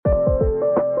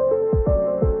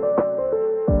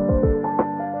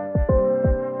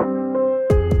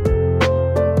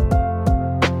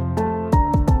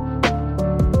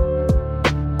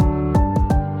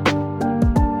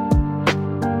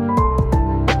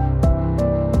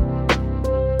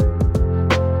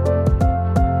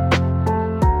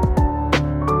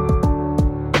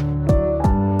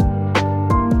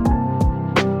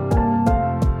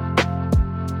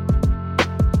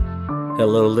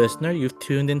Hello, listener. You've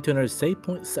tuned into another Save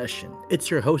Point session. It's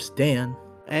your host, Dan.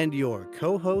 And your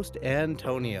co-host,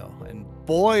 Antonio. And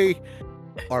boy,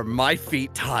 are my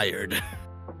feet tired.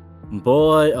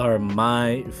 Boy, are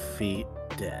my feet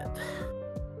dead.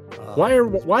 Why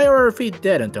are our feet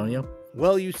dead, Antonio?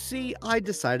 Well, you see, I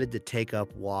decided to take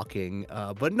up walking,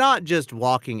 but not just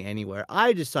walking anywhere.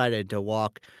 I decided to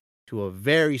walk to a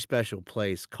very special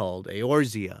place called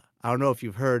Eorzea. I don't know if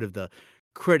you've heard of the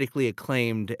critically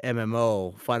acclaimed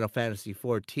MMO Final Fantasy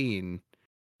XIV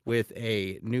with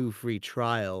a new free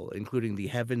trial, including the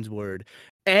Heavensward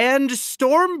and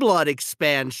Stormblood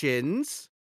expansions.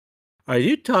 Are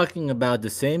you talking about the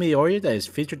same Eorzea that is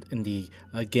featured in the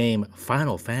game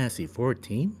Final Fantasy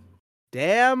XIV?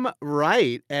 Damn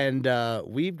right. And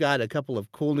we've got a couple of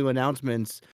cool new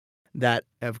announcements that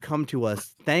have come to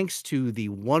us thanks to the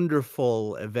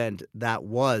wonderful event that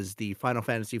was the Final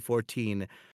Fantasy XIV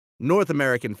North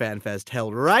American Fanfest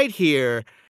held right here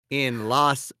in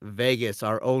Las Vegas,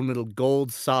 our own little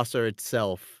gold saucer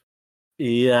itself.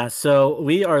 Yeah, so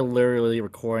we are literally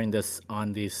recording this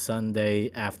on the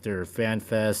Sunday after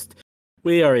FanFest.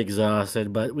 We are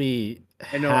exhausted, but we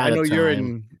I know you're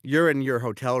in your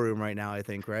hotel room right now, I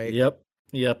think, right? Yep.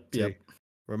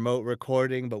 Remote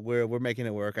recording, but we're making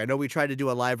it work. I know we tried to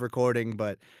do a live recording,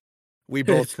 but we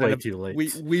both It's way too late.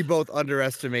 We both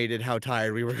underestimated how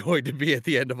tired we were going to be at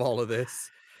the end of all of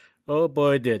this. Oh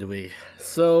boy, did we.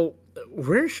 So,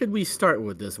 where should we start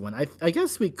with this one? I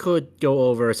guess we could go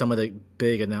over some of the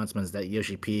big announcements that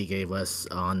Yoshi P gave us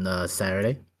on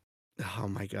Saturday. Oh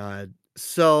my god.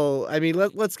 So, I mean,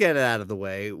 let's get it out of the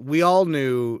way. We all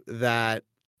knew that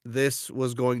this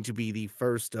was going to be the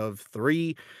first of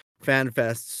 3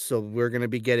 FanFests, so we're going to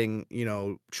be getting,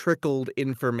 trickled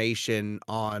information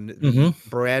on the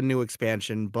brand new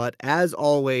expansion, but as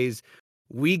always,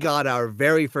 we got our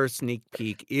very first sneak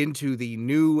peek into the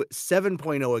new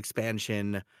 7.0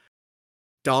 expansion,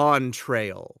 Dawn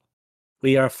Trail.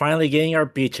 We are finally getting our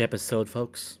beach episode,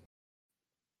 folks.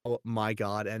 Oh my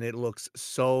god, and it looks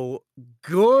so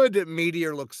good.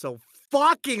 Meteor looks so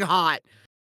fucking hot.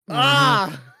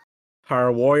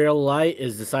 Our warrior light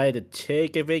is decided to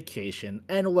take a vacation,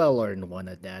 and well-earned one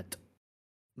at that.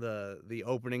 The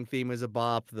opening theme is a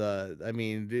bop.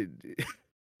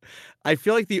 I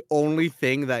feel like the only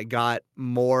thing that got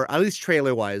more, at least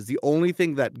trailer-wise, the only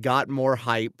thing that got more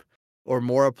hype or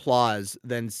more applause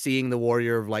than seeing the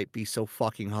Warrior of Light be so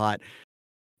fucking hot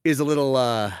is a little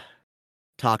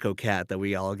taco cat that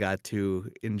we all got to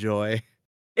enjoy.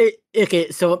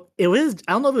 Okay, so it was,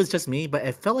 I don't know if it was just me, but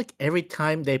it felt like every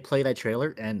time they played that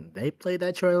trailer, and they played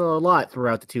that trailer a lot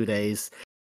throughout the 2 days,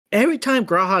 every time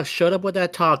Graha showed up with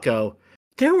that taco,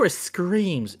 there were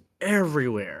screams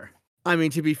everywhere. I mean,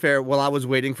 to be fair, while I was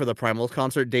waiting for the Primals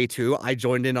concert day 2, I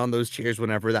joined in on those cheers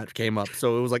whenever that came up.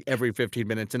 So it was like every 15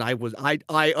 minutes, and I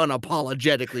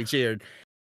unapologetically cheered.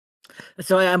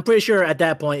 So I'm pretty sure at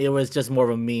that point it was just more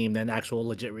of a meme than actual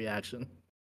legit reaction.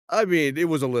 I mean, it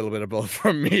was a little bit of both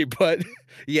from me, but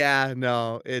yeah,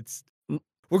 no,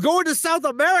 we're going to South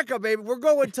America, baby. We're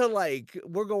going to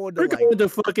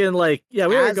fucking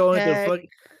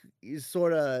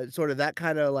sort of that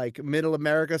kind of like Middle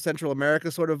America, Central America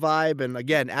sort of vibe. And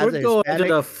again, we're going to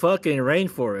the fucking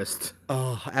rainforest.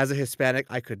 Oh, as a Hispanic,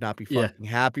 I could not be fucking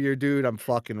happier, dude. I'm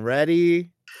fucking ready.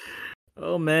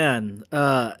 Oh man,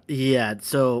 yeah.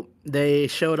 So they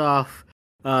showed off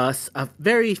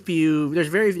very few. There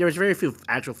was very few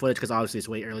actual footage because obviously it's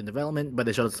way early in development. But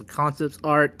they showed us some concept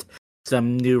art,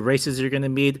 some new races you're gonna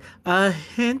meet. A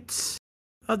hint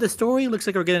of the story. Looks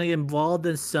like we're getting involved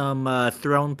in some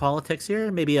throne politics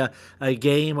here. Maybe a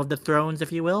game of the thrones,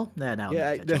 if you will.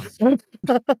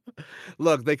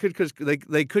 Look, they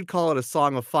could call it a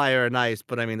Song of Fire and Ice,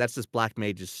 but I mean that's just Black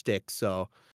Mage's stick. So.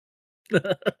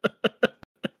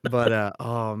 But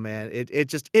oh man,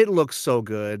 it looks so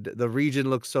good. The region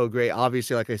looks so great.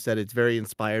 Obviously, like I said, it's very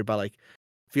inspired by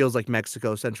feels like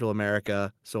Mexico, Central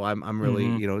America. So I'm really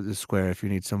the Square. If you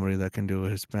need somebody that can do a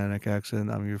Hispanic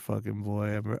accent, I'm your fucking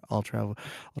boy. I'll travel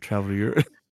to Europe.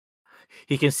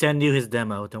 He can send you his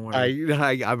demo. Don't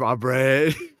worry. I'm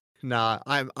ready. Nah,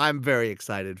 I'm very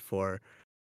excited for.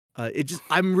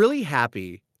 I'm really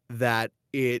happy that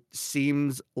it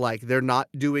seems like they're not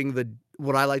doing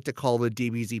what I like to call the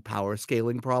DBZ power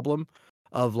scaling problem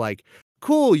of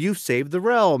cool, you've saved the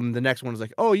realm. The next one is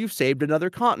like, oh, you've saved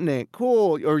another continent.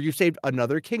 Cool. Or you saved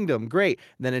another kingdom. Great.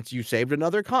 Then it's you saved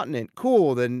another continent.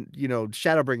 Cool. Then,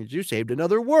 Shadowbringers, you saved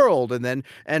another world. And then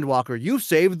Endwalker, you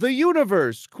saved the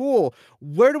universe. Cool.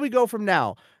 Where do we go from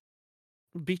now?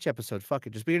 Beach episode. Fuck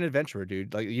it. Just be an adventurer,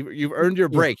 dude. Like you've earned your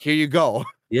break. Here you go.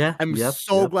 Yeah. I'm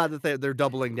so glad that they're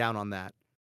doubling down on that.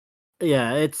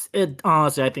 Yeah, it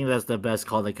honestly, I think that's the best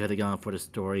call they could have gone for the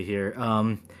story here.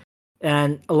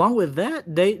 And along with that,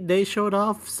 they showed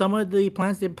off some of the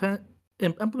plans they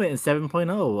implement in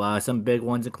 7.0. Some big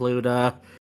ones include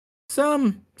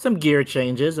some gear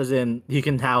changes, as in you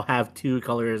can now have two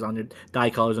colors on your dye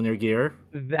colors on your gear.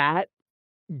 That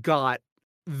got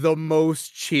the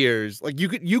most cheers. Like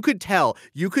you could tell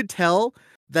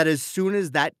that as soon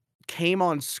as that came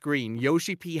on screen,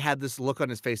 Yoshi P had this look on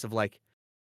his face of like,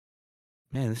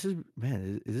 is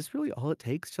this really all it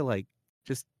takes to like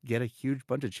just get a huge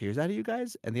bunch of cheers out of you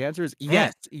guys? And the answer is Man,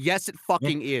 yes. Yes, it man.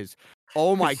 fucking is.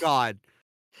 Oh my god.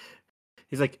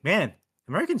 He's like, man,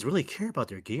 Americans really care about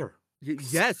their gear.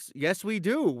 Yes, we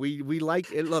do. We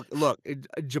like it. Look,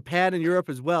 Japan and Europe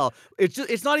as well.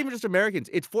 It's not even just Americans.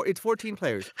 It's 14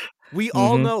 players. We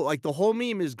all Mm-hmm. know, like the whole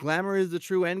meme is glamour is the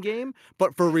true end game,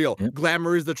 but for real, Yep.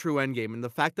 glamour is the true end game. And the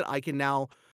fact that I can now,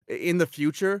 in the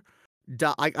future,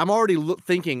 I'm already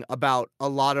thinking about a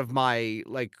lot of my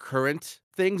like current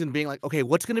things and being like, okay,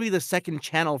 what's gonna be the second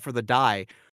channel for the dye?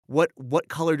 What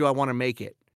color do I want to make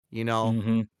it? You know.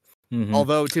 Mm-hmm. Mm-hmm.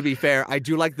 Although to be fair, I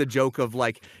do like the joke of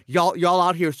like y'all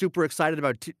out here super excited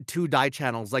about two dye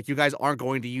channels. Like you guys aren't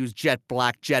going to use jet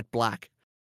black, jet black.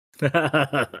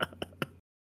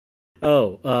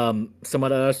 Oh, some of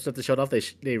the other stuff they showed off,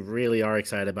 they really are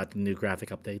excited about the new graphic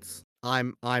updates.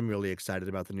 I'm really excited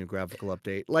about the new graphical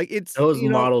update. Like it's Those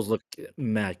models look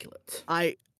immaculate.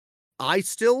 I I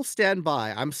still stand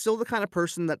by. I'm still the kind of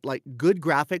person that like good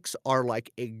graphics are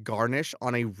like a garnish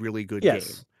on a really good game.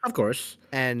 Yes, of course.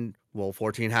 And well,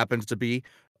 14 happens to be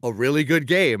a really good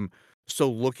game. So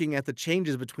looking at the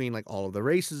changes between like all of the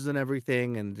races and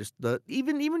everything and just the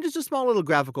even just a small little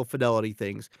graphical fidelity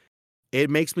things, it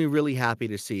makes me really happy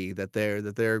to see that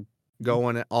they're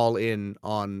going all in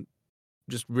on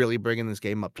just really bringing this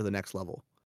game up to the next level.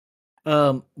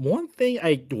 One thing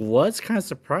I was kind of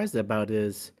surprised about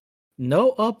is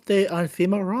no update on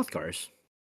female Rothgars.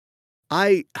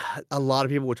 I a lot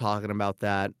of people were talking about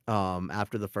that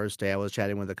after the first day. I was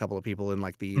chatting with a couple of people in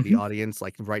like the Hmm. audience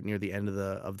like right near the end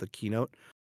of the keynote.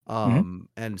 Hmm.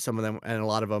 And some of them and a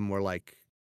lot of them were like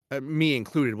me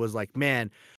included was like,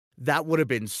 man, that would have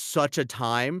been such a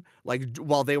time like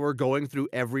while they were going through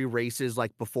every races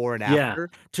like before and Yeah, after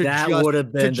that would have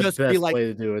to been the just be best like, way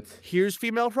to do it. here's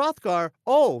female Hrothgar.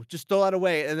 Oh, just throw that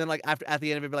away. And then like after at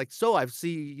the end of it, be like, so I've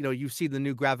you see the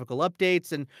new graphical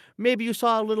updates and maybe you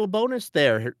saw a little bonus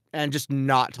there and just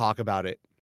not talk about it.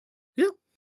 Yeah.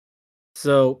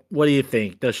 So, what do you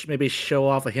think? They'll maybe show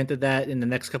off a hint of that in the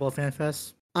next couple of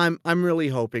FanFests? I'm really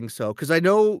hoping so because I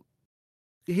know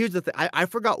here's the thing. I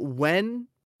forgot when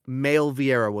male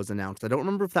Vieira was announced. I don't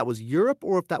remember if that was Europe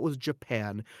or if that was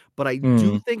Japan, but I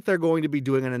do Hmm. think they're going to be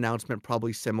doing an announcement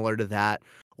probably similar to that.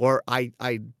 Or I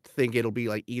think it'll be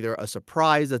like either a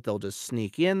surprise that they'll just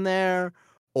sneak in there,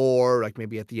 or like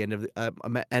maybe at the end of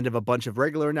end of a bunch of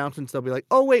regular announcements, they'll be like,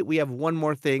 oh wait, we have one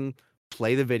more thing.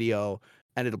 Play the video,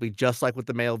 and it'll be just like with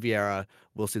the male Vieira.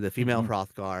 We'll see the female Hmm.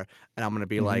 Hrothgar, and I'm gonna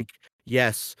be Hmm. like,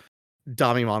 yes,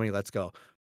 Dami Mommy, let's go.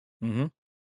 Hmm.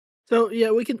 So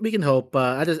yeah, we can hope.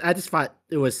 I just thought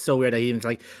it was so weird that he was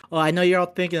like, "Oh, I know you're all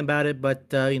thinking about it, but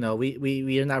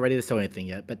we are not ready to show anything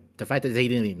yet." But the fact that he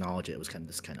didn't acknowledge it was kind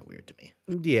of weird to me.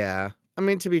 Yeah. I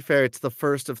mean, to be fair, it's the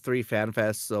first of 3 fan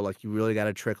fests, so, like, you really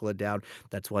gotta trickle it down.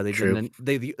 That's why they True.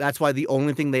 didn't that's why the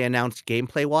only thing they announced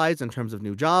gameplay-wise in terms of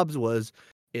new jobs was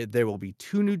there will be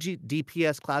 2 new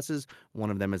DPS classes. One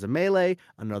of them is a melee,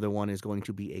 another one is going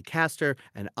to be a caster,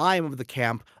 and I am of the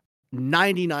camp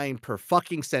 99 per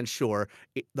fucking cent sure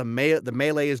the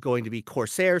melee is going to be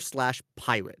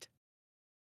Corsair/Pirate.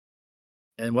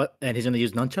 And he's gonna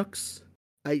use nunchucks.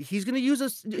 He's gonna use a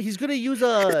It's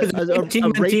a a a, a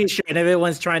Team rape. T-shirt, and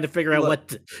everyone's trying to figure out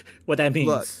Look, what that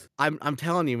Look, means. I'm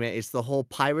telling you, man, it's the whole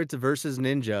pirates versus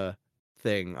ninja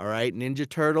thing, all right? Ninja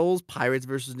Turtles, Pirates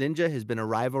versus Ninja has been a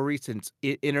rivalry since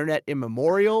internet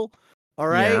immemorial, all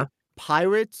right? Yeah.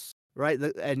 Pirates, right?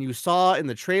 And you saw in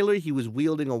the trailer he was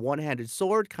wielding a one-handed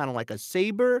sword, kind of like a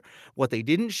saber. What they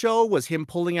didn't show was him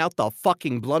pulling out the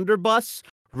fucking blunderbuss,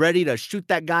 ready to shoot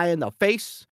that guy in the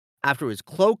face after his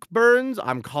cloak burns.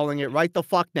 I'm calling it right the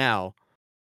fuck now.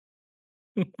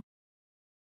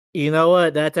 You know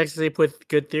what? That's actually with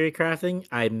good theory crafting.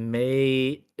 I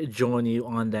may join you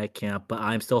on that camp, but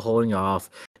I'm still holding off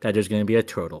that there's going to be a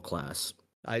turtle class.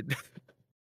 I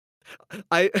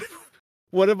I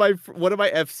one of my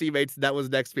FC mates that was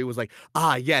next to me was like,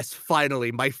 "Ah, yes,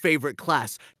 finally, my favorite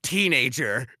class,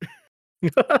 teenager."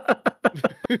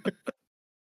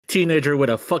 Teenager with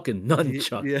a fucking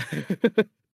nunchuck. Yeah.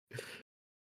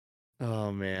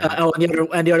 Oh man.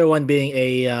 And the other one being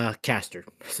a caster.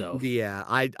 So Yeah,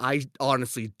 I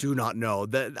honestly do not know.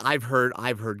 That I've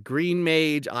heard Green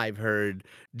Mage, I've heard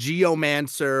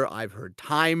Geomancer, I've heard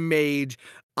Time Mage.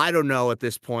 I don't know at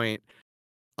this point.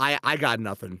 I got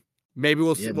nothing. Maybe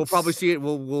we'll see, yeah, we'll probably see it.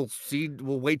 We'll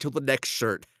wait till the next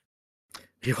shirt.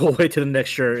 you'll wait to the next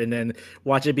shirt and then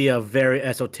watch it be a very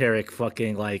esoteric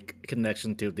fucking like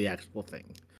connection to the actual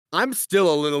thing. I'm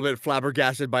still a little bit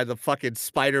flabbergasted by the fucking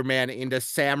Spider-Man into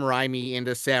Sam Raimi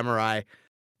into Samurai.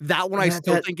 That one I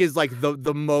still That think is like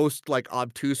the most like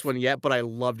obtuse one yet, but I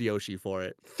loved Yoshi for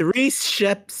it. three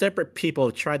separate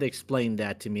people tried to explain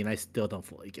that to me, and I still don't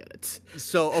fully get it.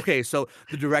 So okay, so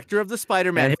the director of the And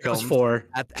Spider-Man here goes films four.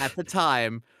 at the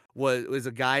time was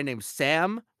a guy named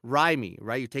Sam Raimi,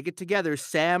 right? You take it together,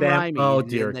 Sam Bam! Oh Raimi,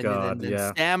 dear and God, then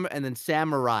yeah. Sam and then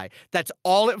Samurai. That's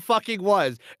all it fucking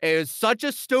was. It was such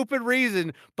a stupid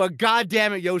reason, but god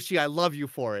damn it, Yoshi, I love you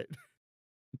for it.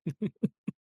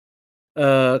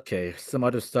 Okay, some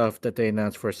other stuff that they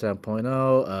announced for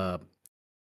 7.0.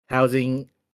 Housing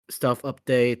stuff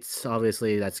updates.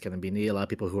 Obviously, that's gonna be neat. A lot of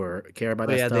people who care about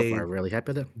Oh that yeah, stuff they are really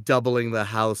happy with it. doubling the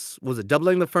house. Was it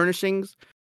doubling the furnishings?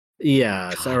 Yeah,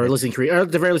 so, God, or at it's least or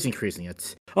at the very least increasing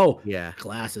it. Oh, yeah.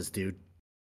 glasses, dude.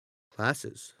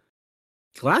 Classes.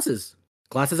 Glasses.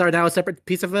 Glasses are now a separate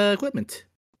piece of equipment.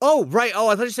 Oh, right. Oh,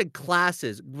 I thought you said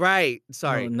classes. Right. Oh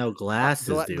Sorry. no,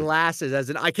 glasses, dude. Glasses, as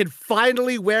in I could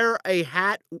finally wear a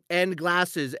hat and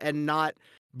glasses and not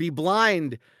be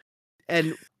blind.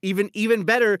 And even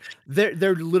better,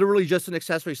 they're literally just an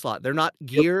accessory slot. They're not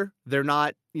Yep. gear. They're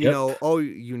not, Yep. oh,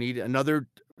 you need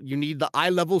the eye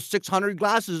level 600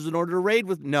 glasses in order to raid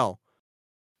with. No,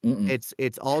 Mm-mm.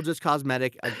 it's all just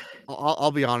cosmetic.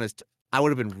 I'll be honest. I would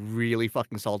have been really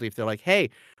fucking salty if they're like, hey,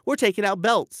 we're taking out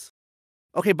belts.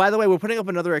 Okay, by the way, we're putting up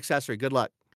another accessory. Good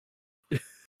luck.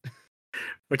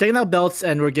 We're taking out belts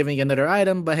and we're giving another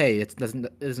item, but hey, it doesn't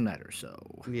matter. So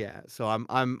Yeah, so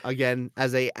I'm again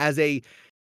as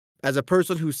a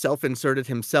person who self-inserted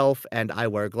himself and I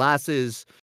wear glasses,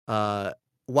 uh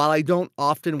while I don't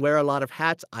often wear a lot of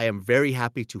hats, I am very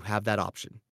happy to have that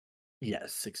option.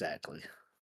 yes, exactly.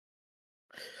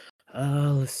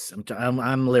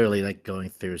 I'm literally like going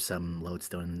through some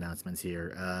lodestone announcements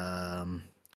here.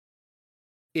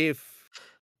 If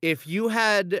if you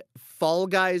had Fall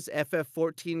Guys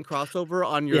FF14 crossover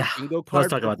on your Yeah, bingo let's card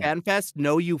talk for about that. FanFest,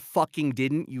 no you fucking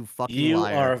didn't, you fucking You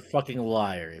liar. are a fucking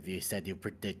liar if you said you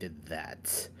predicted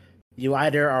that. You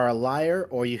either are a liar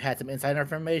or you had some insider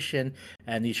information,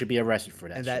 and you should be arrested for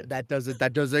that And shit.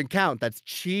 that doesn't count. That's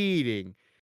cheating.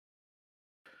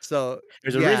 So,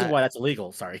 There's a reason yeah, why that's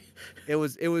illegal. Sorry. it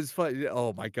was fun.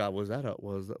 Oh my god, was that a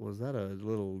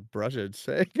little Russian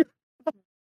saying?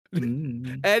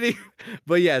 Mm. Any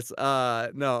but yes,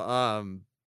 no,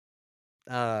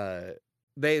 uh,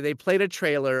 they played a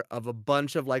trailer of a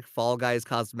bunch of, like, Fall Guys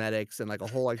cosmetics and, like, a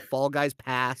whole, like, Fall Guys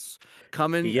pass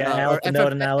coming, Yeah, or health FF node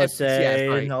yeah, analysis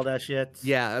sorry. and all that shit.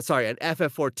 Yeah, sorry, an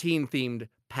FF14 themed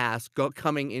pass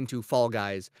coming into Fall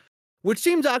Guys, which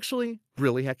seems actually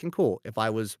really heckin' cool. If I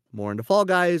was more into Fall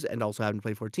Guys and also having to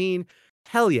play 14,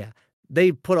 hell yeah.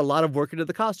 They put a lot of work into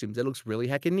the costumes. It looks really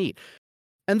heckin' neat.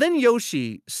 And then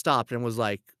Yoshi stopped and was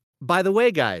like, "By the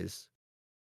way, guys,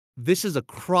 this is a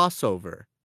crossover,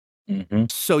 Hmm.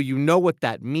 so you know what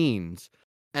that means."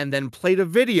 And then played a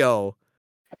video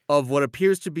of what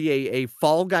appears to be a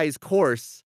Fall Guys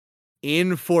course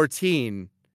in 14,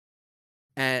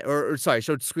 and or sorry,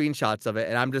 showed screenshots of it,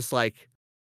 and I'm just like,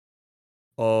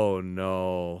 "Oh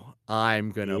no,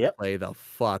 I'm gonna Yep. play the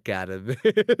fuck out of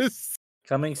this."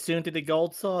 Coming soon to the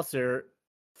gold saucer.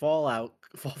 Fallout.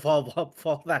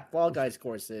 Fall Guys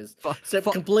courses. Fa So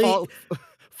fa fall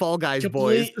Fall Guys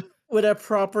boys. complete with a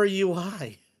proper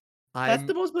UI. That's I'm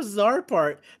the most bizarre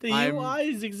part. The I'm UI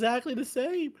is exactly the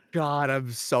same. God,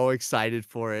 I'm so excited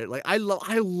for it. Like I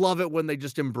love it when they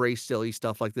just embrace silly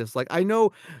stuff like this. Like I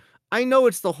know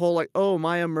it's the whole like, oh,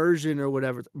 my immersion or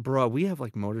whatever. Bro, we have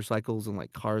like motorcycles and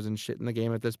like cars and shit in the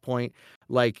game at this point.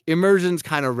 Like immersion's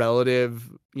kind of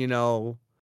relative.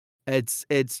 It's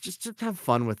just have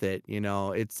fun with it.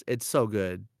 It's so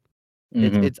good.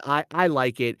 Mhm. I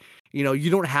like it. You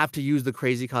don't have to use the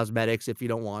crazy cosmetics if you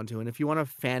don't want to. And if you want to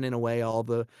fan in away all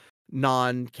the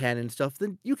non-canon stuff,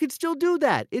 then you can still do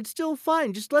that. It's still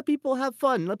fine. Just let people have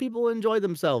fun. Let people enjoy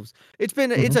themselves. It's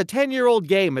Mhm. a 10-year-old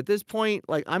game at this point.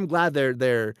 Like I'm glad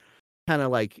they're kind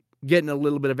of like getting a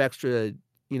little bit of extra,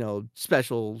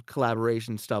 special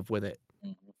collaboration stuff with it.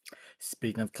 Mhm.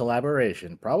 Speaking of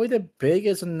collaboration, probably the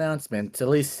biggest announcement, at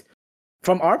least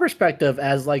from our perspective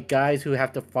as like guys who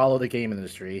have to follow the game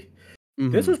industry.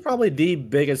 This Mhm. was probably the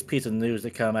biggest piece of news to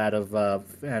come out of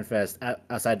FanFest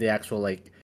outside the actual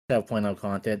like 7.0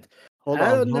 content. Hold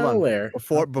Out on, of hold on. nowhere.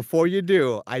 Before you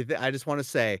do, I just wanna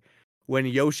say, when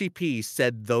Yoshi P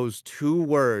said those 2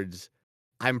 words,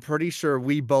 I'm pretty sure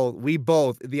we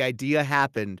both the idea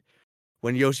happened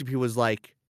when Yoshi P was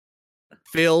like,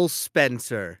 "Phil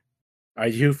Spencer," Are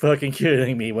you fucking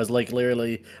kidding me? Was like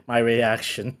literally my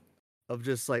reaction. of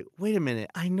just like, "Wait a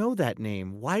minute, I know that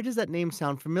name. Why does that name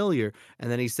sound familiar?" And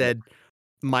then he Yeah. said,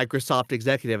 "Microsoft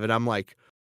executive," and I'm like,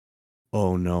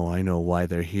 "Oh, no, I know why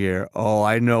they're here. Oh,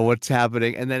 I know what's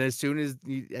happening." And then as soon as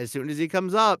he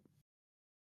comes up,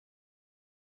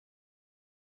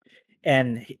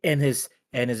 And his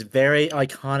very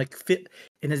iconic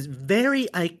in his very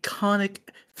iconic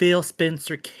Phil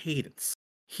Spencer cadence,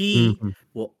 he Mhm.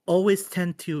 will always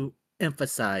tend to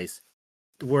emphasize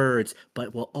words,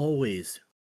 but will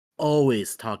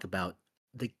always talk about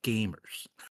the gamers.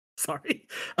 Sorry.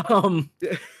 Um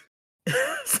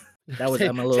that was Take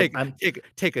I'm a little take I'm take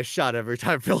take a shot every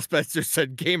time Phil Spencer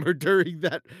said gamer during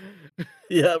that.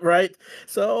 yeah, right.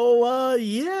 So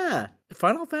yeah.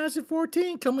 Final Fantasy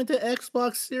 14 coming to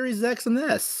Xbox Series X and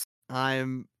S.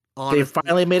 I'm They honestly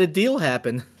finally made a deal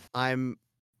happen. I'm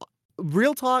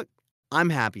real talk, I'm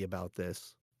happy about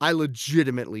this. I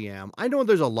legitimately am. I know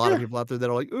there's a lot of Yeah. people out there that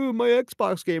are like, "Ooh, my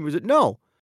Xbox game is it?" No.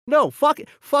 No, fuck it.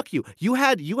 Fuck you. You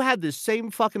had the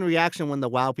same fucking reaction when the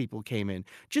WoW people came in.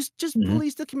 Just Mhm.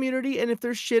 police the community, and if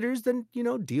they're shitters, then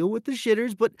deal with the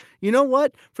shitters. But you know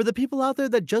what? For the people out there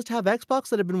that just have Xbox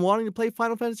that have been wanting to play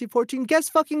Final Fantasy 14, guess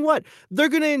fucking what? They're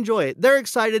gonna enjoy it. They're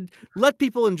excited. Let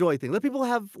people enjoy things. Let people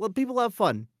have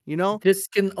fun, you know? This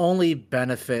can only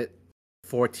benefit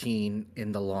 14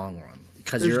 in the long run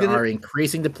because There's you gonna are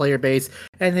increasing the player base.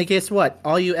 And then guess what?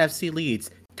 All you FC leads,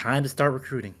 time to start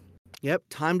recruiting. Yep,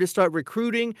 time to start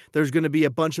recruiting. There's going to be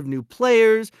a bunch of new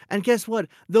players. And guess what?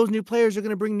 Those new players are going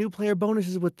to bring new player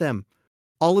bonuses with them.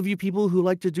 All of you people who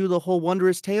like to do the whole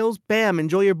Wondrous Tales, bam,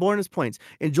 enjoy your bonus points.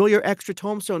 Enjoy your extra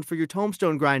tombstones for your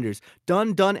tombstone grinders.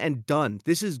 Done, done, and done.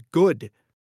 This is good.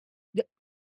 Yep.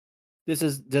 This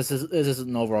is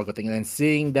an overall good thing. And then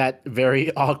seeing that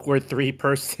very awkward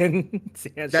three-person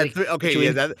That handshake three, okay,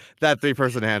 yeah, between that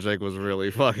 3-person handshake was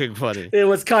really fucking funny. it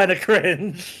was kind of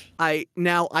cringe. I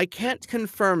can't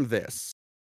confirm this,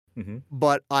 Hmm.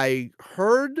 but I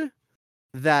heard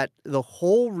that the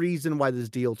whole reason why this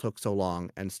deal took so long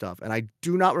and stuff, and I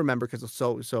do not remember because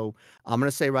so I'm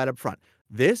gonna say right up front,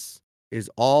 this is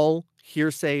all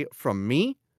hearsay from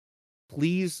me.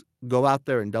 Please go out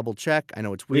there and double check. I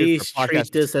know it's weird for Please treat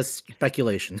podcasts. this as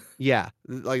speculation. Yeah,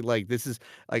 like this is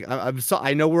like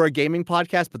I know we're a gaming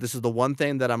podcast, but this is the one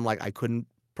thing that I'm like I couldn't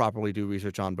properly do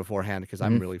research on beforehand because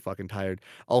I'm Mhm. really fucking tired.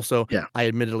 Also, Yeah. I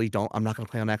admittedly don't. I'm not gonna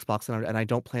play on Xbox and I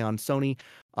don't play on Sony.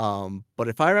 But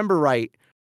if I remember right,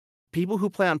 people who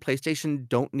play on PlayStation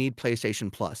don't need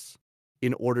PlayStation Plus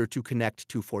in order to connect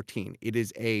to 14. It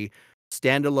is a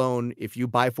standalone. If you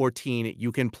buy 14,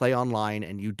 you can play online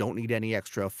and you don't need any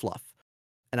extra fluff.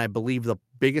 And I believe the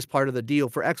biggest part of the deal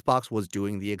for Xbox was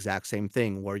doing the exact same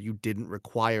thing where you didn't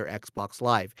require Xbox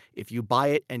Live. If you buy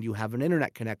it and you have an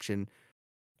internet connection,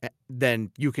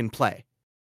 then you can play.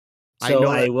 I So know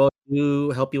I that.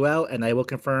 will help you out, and I will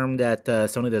confirm that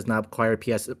Sony does not require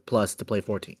PS Plus to play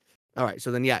 14. All right.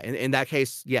 So then, yeah, in that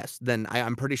case, yes, then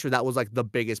I'm pretty sure that was like the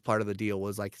biggest part of the deal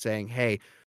was like saying, hey,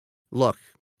 look,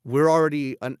 we're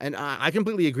already, and I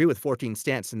completely agree with 14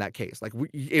 stance in that case. Like,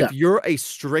 if Yeah. you're a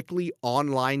strictly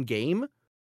online game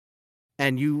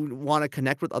and you want to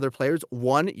connect with other players,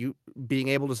 one, you being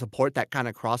able to support that kind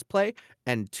of crossplay,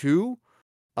 and two,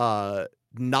 uh,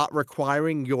 not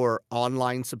requiring your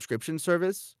online subscription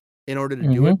service in order to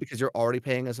do Hmm. it because you're already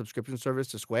paying a subscription service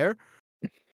to Square.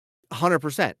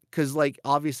 100%, because like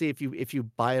obviously if you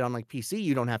buy it on like PC,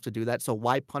 you don't have to do that. So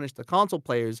why punish the console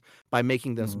players by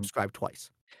making them Hmm. subscribe twice?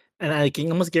 And I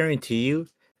can almost guarantee you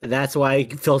that's why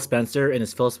Phil Spencer, in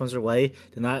his Phil Spencer way,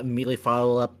 did not immediately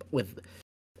follow up with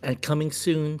and coming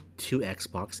soon to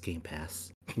Xbox Game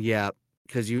Pass. Yeah,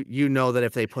 because you know that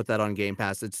if they put that on Game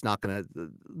Pass, it's not gonna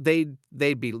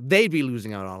they'd be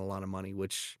losing out on a lot of money,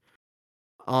 which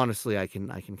honestly I can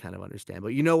kind of understand. But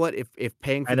you know what? If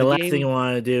paying for And the the last thing game, you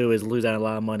want to do is lose out a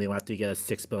lot of money after you get a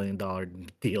 $6 billion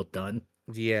deal done.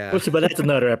 yeah, Which, but that's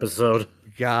another episode.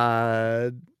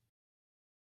 God.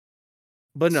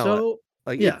 But no, So,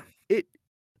 like yeah. it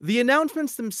the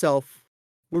announcements themselves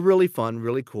were really fun,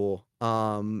 really cool.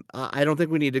 I don't think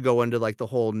we need to go into like the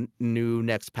whole new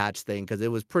next patch thing because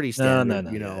it was pretty No, no,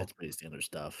 standard, no. Yeah, it's pretty standard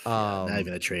stuff. Yeah, not Um,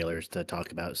 even the trailers to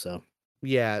talk about. So,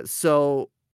 yeah, so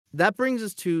that brings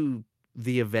us to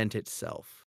the event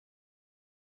itself.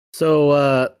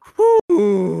 so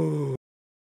Whew.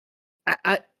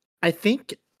 I I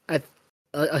think I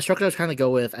a structure I was trying to go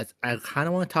with. I kind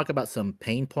of want to talk about some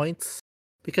pain points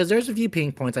because there's a few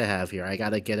pain points I have here. I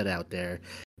gotta get it out there,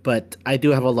 but I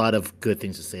do have a lot of good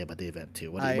things to say about the event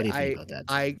too. What do you think I about that?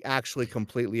 I actually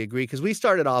completely agree because we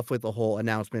started off with the whole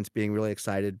announcements being really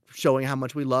excited, showing how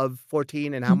much we love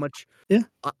 14 and how Mhm. much Yeah.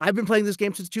 I've been playing this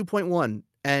game since 2.1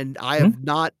 and I Mhm. have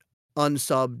not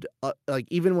unsubbed like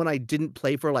even when I didn't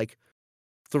play for like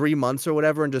 3 months or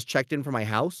whatever and just checked in for my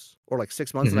house or like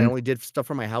 6 months and I Mhm. only did stuff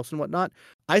for my house and whatnot,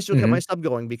 I still kept my Mhm. sub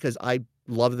going because I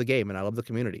love the game and I love the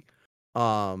community.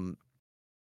 Um,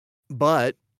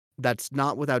 but that's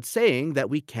not without saying that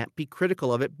we can't be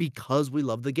critical of it because we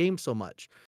love the game so much.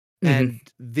 Mhm. And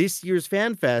this year's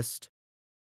FanFest,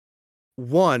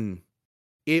 one,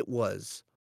 it was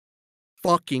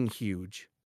fucking huge.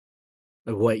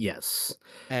 What? Yes.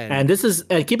 And And this is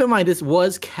and keep in mind this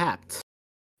was capped.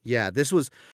 yeah, this was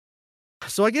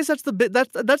so I guess that's the bit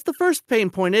that's the first pain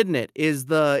point, isn't it? Is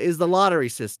the lottery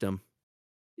system.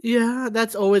 Yeah,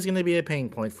 that's always going to be a pain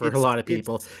point for a It's lot of it's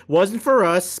people. Wasn't for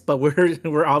us, but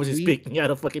we're obviously we speaking out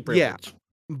of fucking yeah, privilege.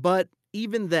 but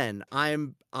even then,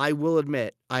 I will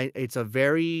admit, it's a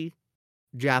very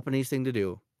Japanese thing to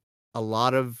do. A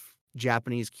lot of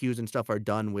Japanese queues and stuff are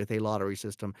done with a lottery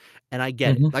system, and I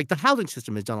get it. Mhm. Like, the housing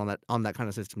system is done on that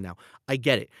kinda system now. I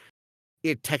get it.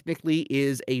 It technically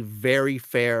is a very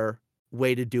fair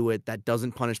way to do it that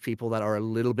doesn't punish people that are a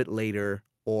little bit later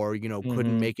or,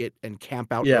 couldn't Mhm. make it and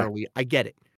camp out Yeah. early. I get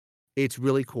it. It's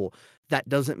really cool. That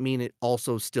doesn't mean it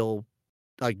also still,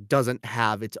 like, doesn't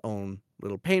have its own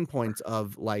little pain points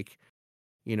of, like,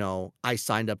 I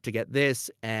signed up to get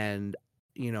this and,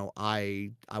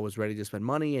 I was ready to spend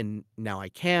money and now I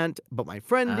can't, but my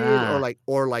friend did, or Ah, like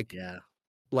or like yeah.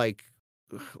 like,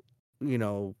 you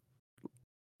know,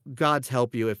 God's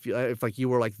help you if like you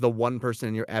were like the one person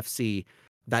in your FC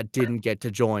that didn't get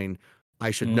to join.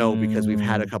 I should know because we've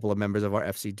had a Mm. couple of members of our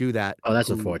FC do that Oh, that's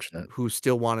who unfortunate. who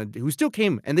still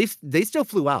came and they still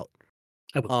flew out.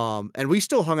 I would And we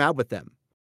still hung out with them.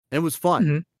 And it was fun.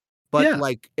 Mhm. But Yeah.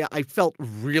 like I felt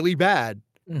really bad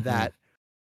Mhm. that,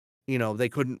 they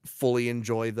couldn't fully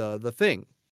enjoy the thing.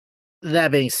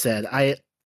 That being said,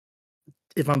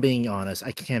 if I'm being honest,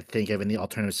 I can't think of any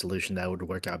alternative solution that would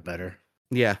work out better.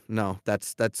 Yeah, no,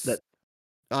 that's That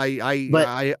but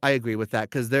I agree with that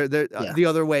because there yeah. the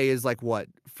other way is like what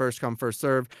first come first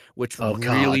serve, Oh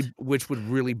god. which would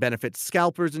really benefit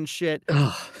scalpers and shit.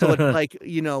 So it's Ugh. like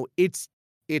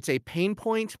it's a pain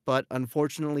point, but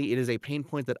unfortunately, it is a pain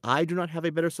point that I do not have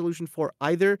a better solution for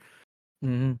either.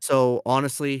 Mhm. So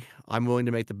honestly, I'm willing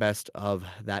to make the best of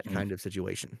that Mm. kind of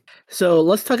situation. So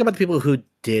let's talk about the people who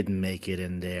did make it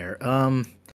in there.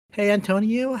 Hey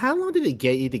Antonio, how long did it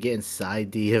get you to get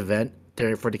inside the event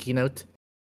there for the keynote?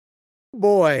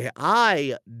 Boy,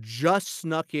 I just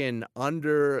snuck in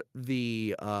under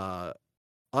the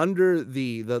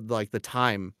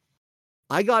time.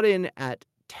 I got in at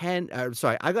 10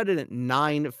 sorry, I got in at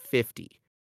 9:50.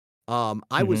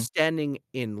 I was Mhm. standing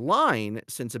in line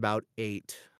since about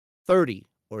 8:30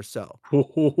 or so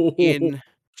in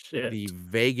the Shit.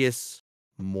 Vegas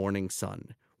morning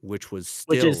sun, which was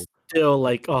Which is still still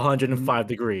like n 105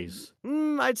 degrees.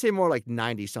 I'd say more like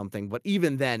 90 something, but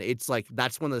even then, it's like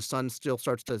that's when the sun still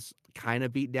starts to kinda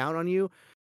beat down on you,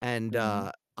 and,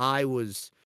 Mhm. I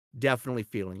was definitely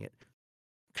feeling it.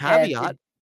 And Caveat it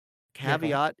Yeah, go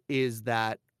on. caveat is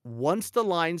that once the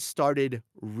lines started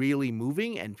really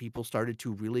moving and people started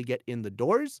to really get in the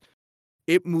doors,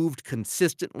 it moved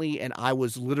consistently, and I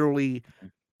was literally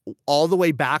all the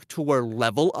way back to where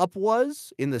level up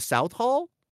was in the South Hall,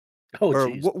 Oh, or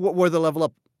jeez. where the level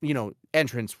up,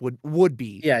 entrance would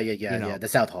be, Yeah, yeah, yeah, you yeah, know? the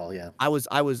South Hall, yeah. I was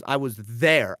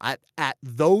there at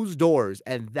those doors,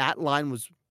 and that line was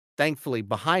thankfully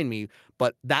behind me,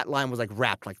 but that line was, like,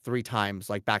 wrapped, like, 3 times,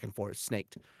 like, back and forth,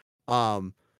 snaked.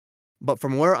 Um, but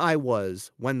from where I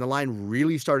was, when the line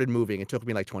really started moving, it took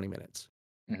me, like, 20 minutes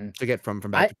Mhm. to get from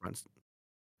back I to front.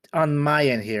 On my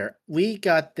end here, we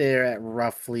got there at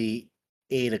roughly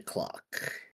 8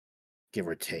 o'clock, give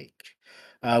or take.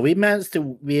 We managed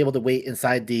to be able to wait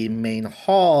inside the main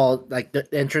hall, like the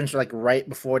entrance, like right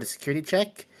before the security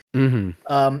check. Mhm.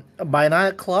 By 9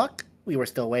 o'clock, we were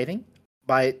still waiting.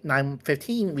 By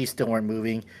 9:15, we still weren't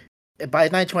moving. By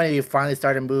 9:20, we finally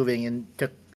started moving, and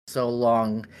took so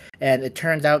long. And it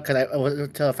turns out, because I was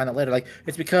until I found out later, like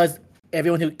it's because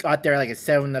everyone who got there like at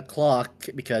 7 o'clock,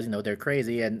 because they're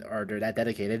crazy and or they're that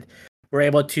dedicated, were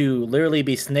able to literally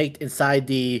be snaked inside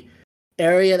the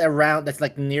area around that's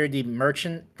like near the merch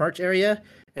area,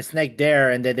 and snaked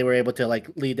there, and then they were able to like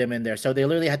lead them in there. So they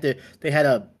literally they had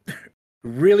a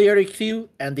really early queue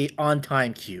and the on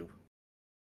time queue.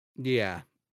 Yeah.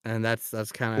 And that's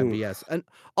kind of Ooh. BS. And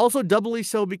also doubly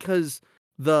so because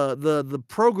the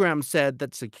program said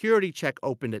that security check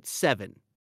opened at 7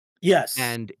 Yes.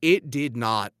 and it did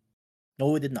not.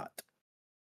 No, it did not.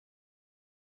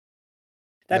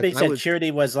 That Like being I said, was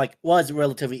charity was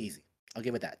relatively easy. I'll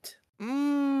give it that.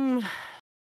 mm,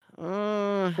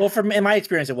 uh Well, from in my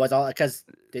experience, it was all because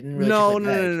didn't really check my no, no,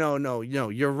 bag. no, no, no, no,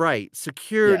 you're right. Yeah.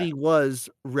 Security was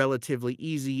relatively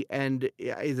easy and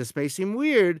this may seem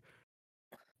weird,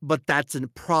 but that's a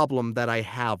problem that I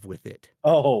have with it.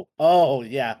 Oh,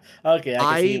 yeah. Okay, I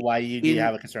can see I why you do in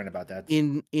have a concern about that.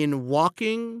 in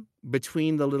walking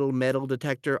between the little metal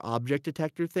detector, object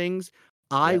detector things,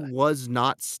 I Yeah, was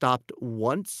not stopped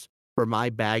once for my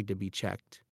bag to be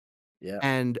checked. yeah.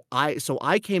 And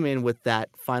I came in with that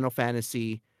Final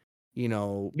Fantasy, you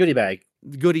know, Goodie bag.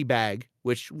 goodie bag,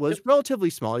 which Yep. was relatively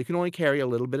small. You can only carry a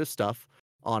little bit of stuff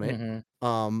on it. Mhm.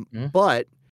 Mhm. But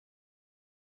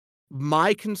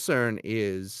my concern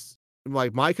is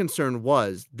my concern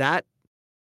was that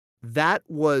that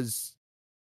was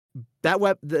not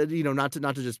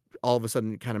to just all of a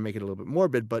sudden kind of make it a little bit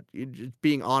morbid, but just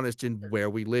being honest in where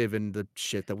we live and the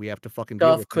shit that we have to fucking deal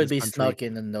Stuff with in could this be country. snuck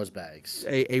in those bags.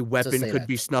 A Let's just weapon say could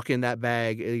be that. snuck in that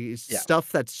bag. Yeah.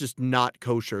 Stuff that's just not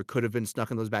kosher could have been snuck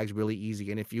in those bags really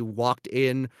easy. And if you walked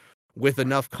in with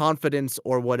enough confidence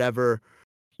or whatever,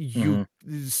 you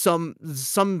Mhm.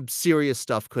 some serious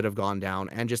stuff could have gone down.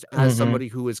 And just as Mhm. somebody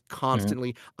who is Mhm.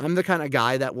 constantly, I'm the kind of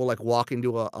guy that will like walk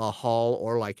into a hall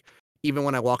or like even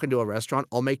when I walk into a restaurant,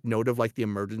 I'll make note of like the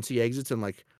emergency exits and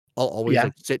like I'll always Yeah.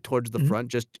 like sit towards the Mhm. front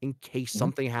just in case Mhm.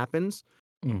 something happens.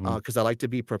 Mhm. Because I like to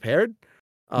be prepared.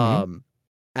 Mhm. Um,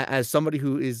 as somebody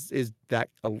who is that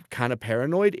kind of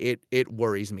paranoid, it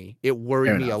worries me. It worried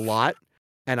Fair me a enough. lot,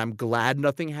 and I'm glad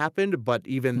nothing happened. But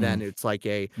even then, Mhm. it's like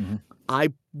Mhm. I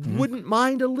Mhm. wouldn't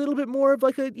mind a little bit more of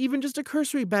like even just a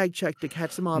cursory bag check to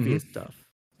catch some Mhm. obvious stuff.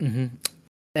 Mhm.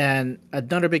 And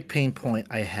another big pain point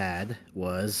I had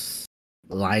was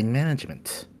line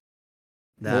management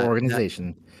or That that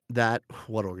organization. that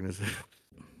what organization?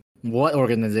 What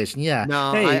organization? Yeah.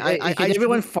 No, Hey, I can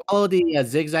everyone shouldn't. follow the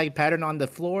zigzag pattern on the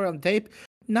floor on tape?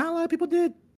 Not a lot of people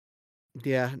did.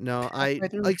 Yeah, no, Passed I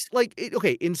right through.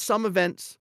 okay, in some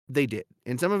events, they did.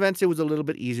 In some events, it was a little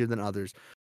bit easier than others.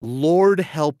 Lord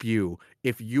help you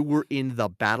if you were in the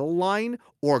battle line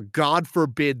or God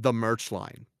forbid the merch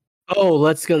line. Oh,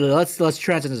 let's go. Let's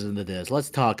transition into this. Let's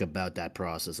talk about that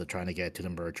process of trying to get to the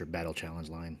merch or battle challenge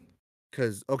line.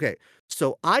 Cause okay,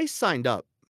 so I signed up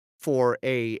for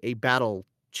a battle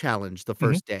challenge the Hmm.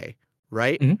 first day,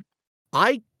 right? Hmm.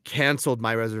 I canceled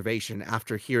my reservation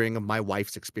after hearing of my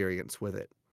wife's experience with it.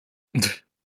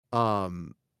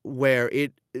 Um, where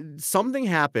something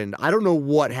happened. I don't know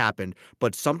what happened,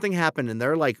 but something happened and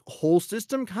their like whole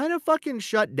system kind of fucking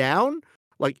shut down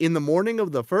like in the morning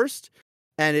of the first,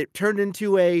 and it turned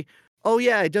into oh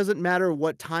yeah, it doesn't matter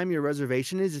what time your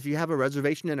reservation is. If you have a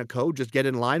reservation and a code, just get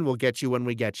in line. We'll get you when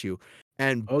we get you.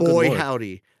 And Oh, good boy lord!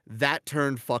 howdy, that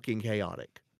turned fucking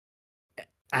chaotic.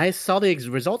 I saw the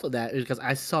result of that because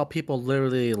I saw people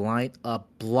literally line up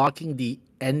blocking the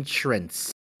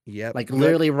entrance, Yep. like Like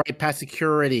literally right past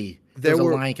security. There there was a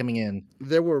were line coming in.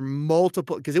 there were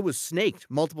multiple because it was snaked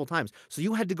multiple times. So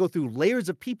you had to go through layers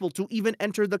of people to even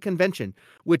enter the convention,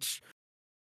 which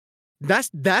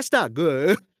that's not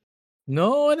good.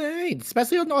 No, it ain't.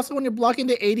 Especially also when you're blocking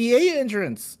the ADA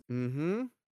entrance. Mhm.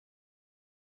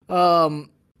 Um,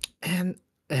 and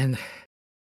and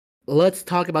let's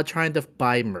talk about trying to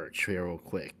buy merch here real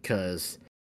quick, because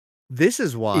This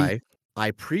is why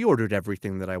I pre-ordered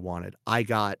everything that I wanted. I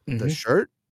got the mm-hmm, shirt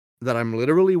that I'm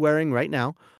literally wearing right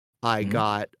now. I mm-hmm.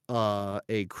 got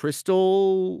a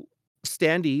crystal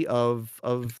standee of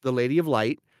the Lady of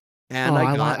Light, and Oh,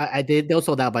 I got I did. They were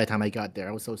sold out by the time I got there.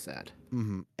 I was so sad.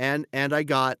 and I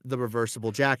got the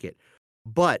reversible jacket.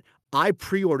 But I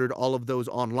pre-ordered all of those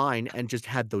online and just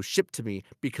had those shipped to me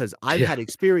because I've Yeah. had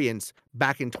experience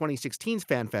back in 2016's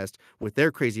FanFest with their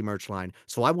crazy merch line,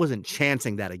 so I wasn't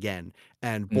chancing that again.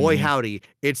 And boy Mm-hmm. howdy,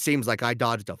 it seems like I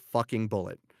dodged a fucking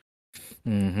bullet.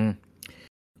 Mm-hmm.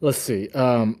 Let's see.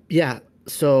 Yeah.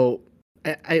 So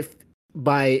I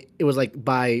by it was like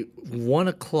by 1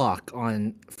 o'clock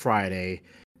on Friday,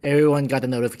 everyone got the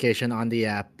notification on the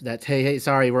app that hey,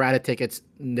 sorry, we're out of tickets.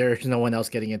 There's no one else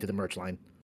getting into the merch line.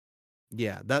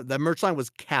 Yeah, that merch line was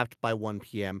capped by 1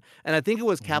 p.m. and I think it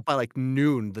was Mhm. capped by like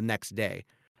noon the next day.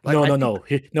 Like No, I no,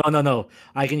 think no, no, no, no.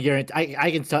 I can guarantee.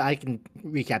 I can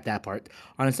recap that part.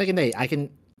 On the second day, I can,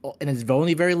 and it's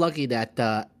only very lucky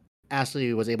that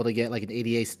Ashley was able to get like an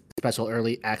ADA special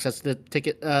early access to the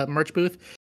ticket merch booth.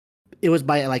 It was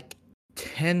by like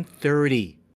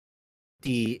 10:30.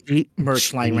 The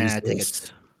merch line ran out of Jesus.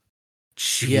 tickets.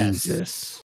 Yes.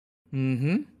 Jesus.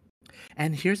 Mm-hmm.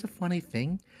 And here's the funny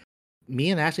thing: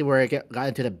 me and Ashley got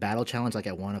into the battle challenge like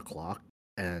at 1 o'clock,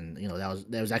 and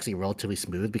that was actually relatively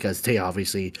smooth because they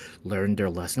obviously learned their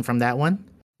lesson from that one.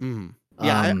 Mhm.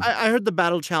 Yeah, Um, I heard the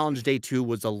battle challenge day 2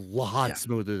 was a lot yeah.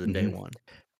 smoother than day hmm 1.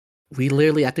 We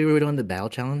literally, after we were doing the battle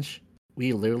challenge,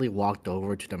 we literally walked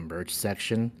over to the merch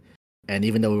section, and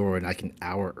even though we were like an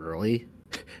hour early,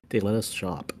 they let us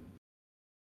shop.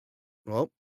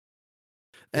 Well,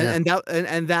 Yeah,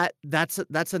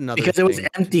 that's another because it was thing.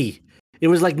 empty. It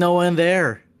was like no one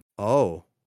there. Oh,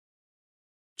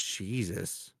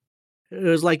 Jesus. It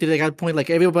was like they got a point like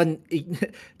everyone.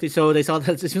 So they saw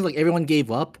that it seems like everyone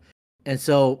gave up, and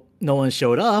so no one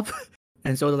showed up,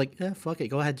 and so they're like, "Yeah, fuck it,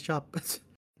 go ahead and shop."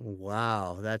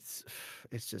 Wow, that's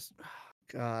it's just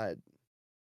God.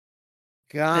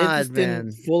 I God, just didn't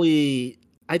man. fully.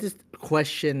 I just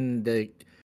questioned It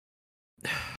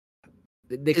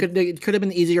it could have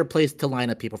been an easier place to line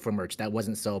up people for merch that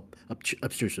wasn't so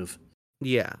obtrusive.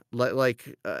 Yeah,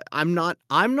 I'm not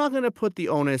gonna put the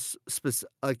onus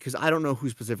because I don't know who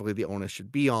specifically the onus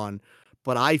should be on,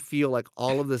 but I feel like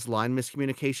all of this line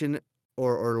miscommunication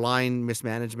or line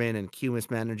mismanagement and queue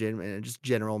mismanagement and just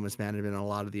general mismanagement on a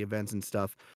lot of the events and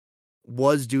stuff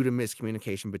was due to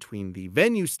miscommunication between the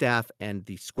venue staff and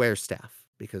the Square staff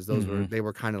because hmm they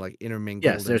were kind of like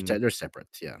Yes, intermingled they're and they're separate.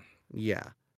 Yeah. yeah,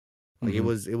 like hmm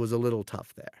it was a little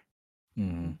tough there.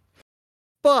 hmm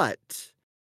But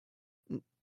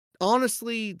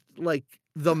honestly, like,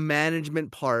 the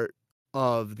management part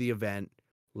of the event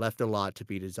left a lot to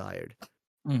be desired.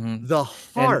 hmm The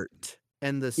And heart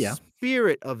and the yeah.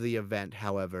 spirit of the event,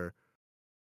 however,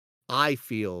 I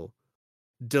feel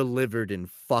delivered in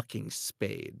fucking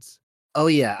spades. Oh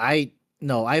yeah, I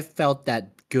no, I felt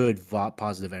that good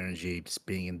positive energy just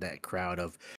being in that crowd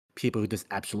of people who just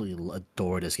absolutely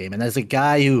adore this game. And as a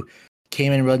guy who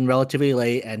came in relatively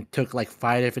late and took like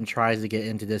 5 different tries to get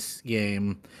into this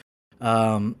game,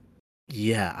 um,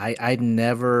 yeah, I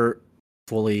never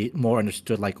fully more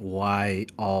understood like why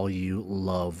all you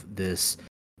love this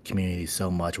community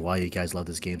so much, why you guys love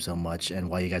this game so much, and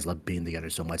why you guys love being together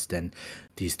so much than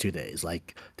these 2 days.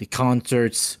 Like the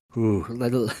concerts, ooh,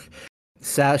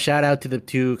 shout out to the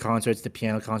 2 concerts, the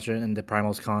piano concert and the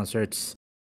Primals concerts.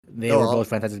 They were Oh, both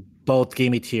fantastic. Both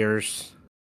gave me tears.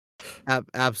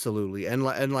 absolutely, and,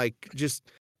 like, just,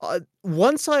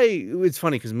 once it's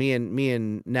funny because me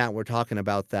and Nat were talking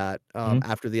about that, Mhm.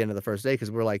 after the end of the first day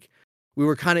because we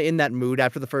were kinda in that mood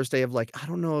after the first day of, like, I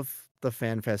don't know if the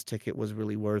FanFest ticket was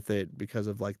really worth it because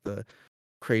of, like, the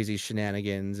crazy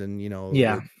shenanigans and,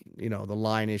 Yeah. the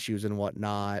line issues and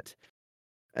whatnot,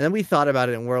 and then we thought about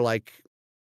it and we're like,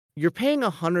 "You're paying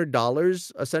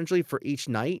 $100 essentially for each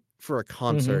night for a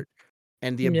hmm concert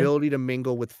and the Yeah. ability to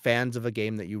mingle with fans of a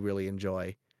game that you really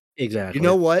enjoy." You Exactly.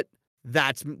 know what?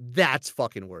 That's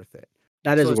fucking worth it.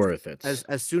 That So is worth it.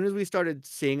 as soon as we started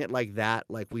seeing it like that,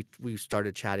 like we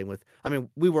started chatting with I mean,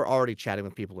 we were already chatting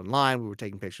with people in line, we were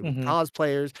taking pictures with hmm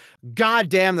cosplayers. God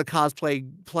damn, the cosplay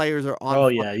players are on Oh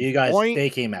yeah, fucking you guys. point, They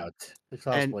came out. The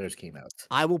and cosplayers came out.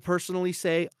 I will personally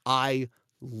say I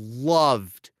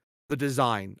loved the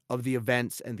design of the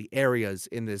events and the areas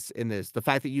in this. The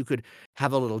fact that you could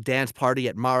have a little dance party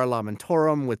at Mara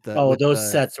Lamentorum Oh, those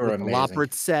sets were with the amazing.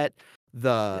 Loppert set.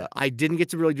 Yeah. I didn't get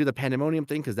to really do the Pandemonium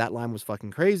thing because that line was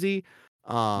fucking crazy.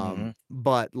 hmm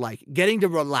But like getting to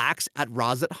relax at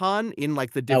Razathan in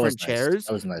like the That was different nice. chairs,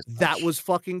 That was a nice that touch. was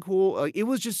fucking cool. It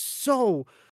was just so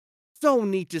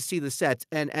neat to see the sets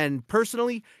and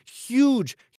personally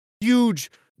huge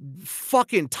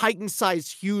fucking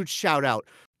titan-sized huge shout out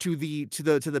to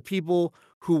the people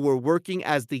who were working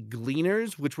as the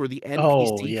gleaners, which were the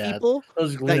Oh NPC yeah, people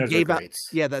those that gleaners were gave out great.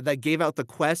 that gave out the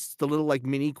quests, the little like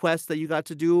mini quests that you got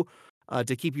to do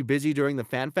to keep you busy during the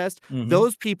fan fest. hmm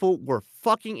Those people were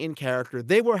fucking in character.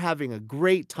 They were having a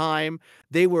great time.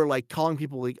 They were like calling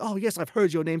people like, "Oh yes, I've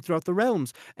heard your name throughout the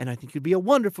realms, and I think you'd be a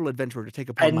wonderful adventurer to take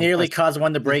I upon my nearly quest." caused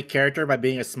one to The break character by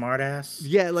being a smartass.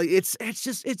 Yeah, like, it's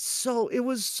just it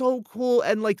was so cool,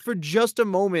 and, like, for just a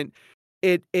moment,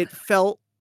 it felt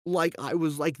like I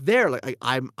was, like, there, like,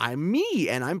 I'm me,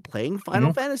 and I'm playing Final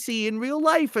Mhm. Fantasy in real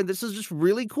life, and this is just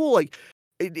really cool, like,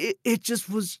 it just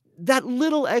was that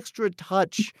little extra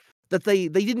touch that they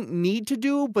didn't need to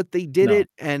do, but they did No. it,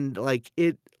 and, like,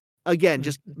 it again,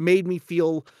 just Mhm. made me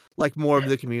feel like more of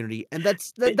the community, and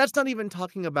They that's not even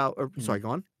talking about or sorry, mhm. go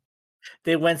on.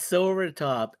 They went so over the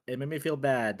top, it made me feel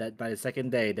bad that by the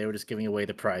second day, they were just giving away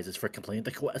the prizes for completing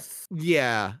the quests.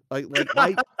 Yeah, like,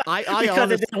 I Because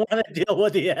they honestly didn't wanna deal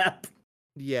with the app.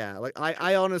 Yeah, like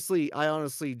I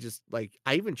honestly just like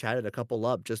I even chatted a couple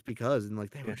up just because and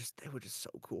like Yeah. they were just so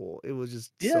cool. It was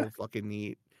just Yeah. so fucking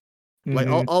neat. Like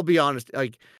Mhm. I'll be honest,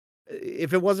 like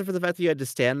if it wasn't for the fact that you had to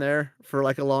stand there for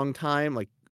like a long time, like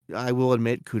I will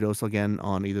admit kudos again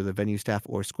on either the venue staff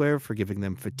or Square for giving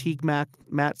them fatigue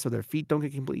mats so their feet don't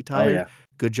get completely Oh, tired. yeah.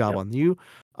 Good job Yep. on you.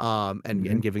 And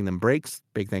Mhm. giving them breaks.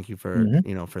 Big thank you for,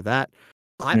 Mhm. for that.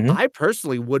 Mhm. I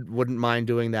personally wouldn't mind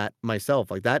doing that myself.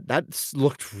 Like that's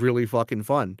looked really fucking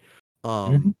fun.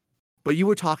 Mhm. But you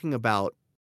were talking about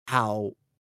how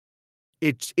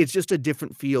it's just a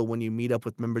different feel when you meet up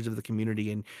with members of the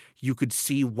community and you could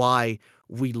see why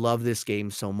we love this game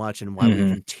so much and why we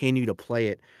Mhm. continue to play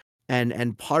it.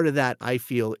 And part of that I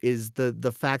feel is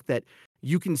the fact that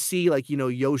you can see like,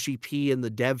 Yoshi P and the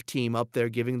dev team up there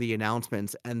giving the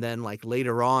announcements and then like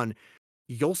later on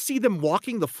you'll see them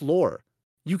walking the floor.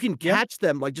 You can Yeah. catch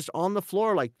them like just on the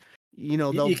floor like You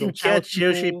they'll can chat with catch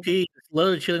Yoshi people. P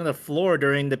literally chilling on the floor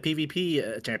during the PvP,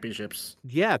 championships.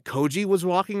 Yeah, Koji was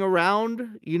walking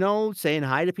around, saying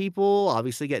hi to people,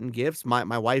 obviously getting gifts.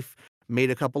 My wife made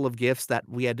a couple of gifts that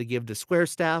we had to give to Square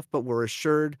staff, but were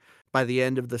assured by the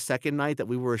end of the second night that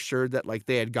we were assured that like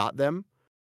they had got them.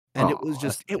 And it was Oh, that's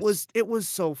just nice. it was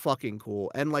so fucking cool.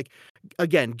 And like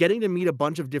again, getting to meet a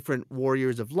bunch of different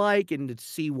warriors of like and to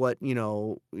see what,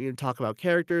 talk about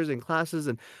characters and classes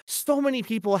and so many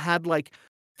people had like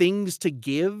things to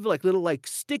give, like little like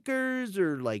stickers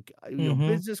or like Mhm.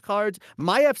 business cards.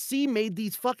 My FC made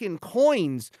these fucking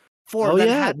coins for Oh,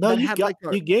 yeah. No, that had like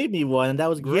our you gave me one, and that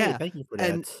was great. yeah. Thank you for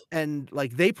And that.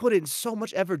 like they put in so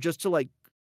much effort just to like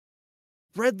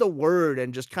spread the word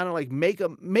and just kind of like make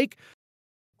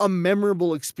a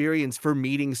memorable experience for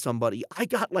meeting somebody. I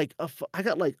got like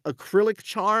acrylic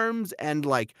charms and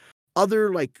like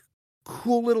other like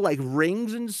cool little like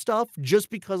rings and stuff just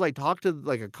because I talked to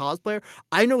like a cosplayer.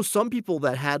 I know some people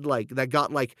that had like that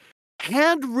got like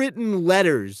handwritten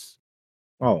letters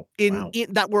Oh, wow. in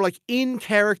that were like in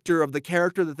character of the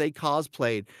character that they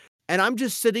cosplayed. And I'm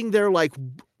just sitting there like,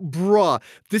 bruh,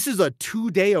 this is a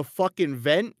 2 day of fucking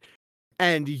event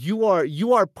and you are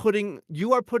putting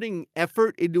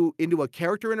effort into a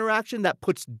character interaction that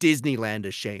puts Disneyland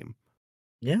to shame.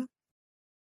 Yeah.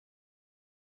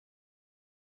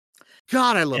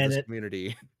 God, I love And this it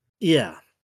community. yeah.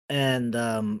 And,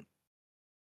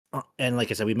 and like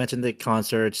I said, we mentioned the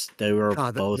concerts. They were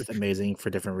God, both amazing for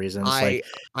different reasons. I Like,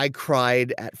 I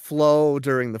cried at Flow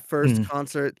during the first mm,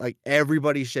 concert. Like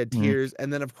everybody shed mm, tears,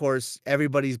 and then of course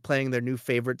everybody's playing their new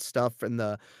favorite stuff in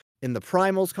the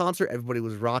Primals concert. Everybody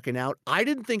was rocking out. I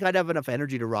didn't think I'd have enough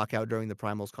energy to rock out during the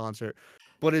Primals concert,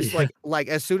 but it's yeah, like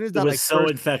as soon as it that was like so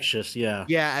first infectious. Yeah.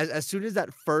 yeah, as soon as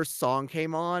that first song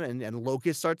came on and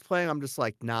Locust starts playing, I'm just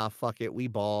like, nah, fuck it, we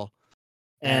ball.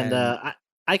 And, And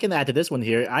I can add to this one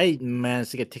here. I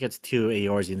managed to get tickets to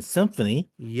Eorzean Symphony.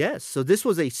 yes, so this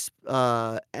was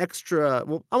a extra.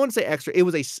 Well, I wouldn't say extra. It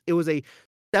was a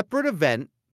separate event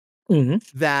Mhm.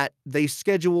 that they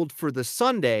scheduled for the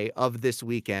Sunday of this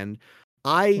weekend.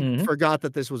 I Mhm. forgot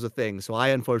that this was a thing, so I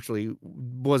unfortunately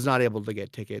was not able to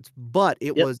get tickets. But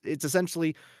Yep. it's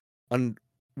essentially on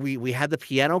we had the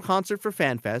piano concert for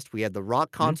FanFest, we had the rock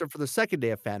Mhm. concert for the second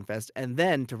day of FanFest, and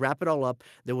then to wrap it all up,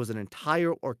 there was an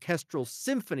entire orchestral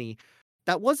symphony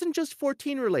that wasn't just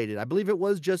 14 related. I believe it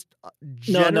was just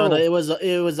No, no, no, general.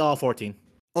 it was all 14.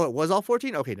 Oh, it was all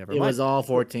 14? Okay, never It mind. was all Cool.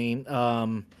 14.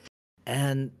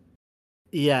 And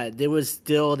yeah, there was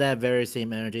still that very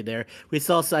same energy there. We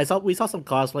saw some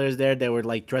cosplayers there that were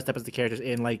like dressed up as the characters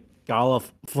in like gala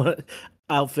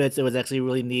outfits. It was actually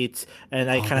really neat,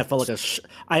 and I Oh, kind of felt like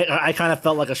I kind of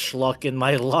felt like a schluck in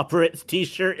my elaborate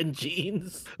t-shirt and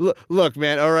jeans. look,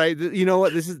 man. All right, you know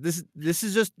what? This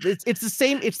is just it's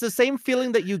the same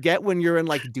feeling that you get when you're in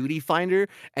like Duty Finder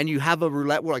and you have a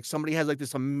roulette where like somebody has like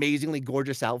this amazingly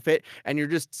gorgeous outfit and you're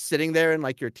just sitting there in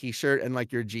like your t-shirt and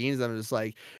like your jeans. And I'm just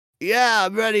like, yeah,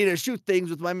 I'm ready to shoot things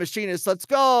with my machinist. Let's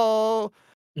go.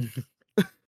 And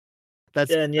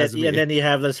yet, That's and me. then you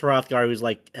have this Hrothgar who's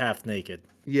like half naked.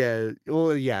 Yeah.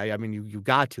 Well, yeah. I mean, you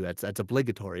got to. That's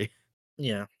obligatory.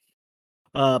 Yeah.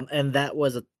 And that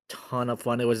was a ton of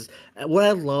fun. It was what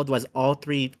I loved was all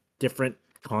three different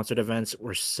concert events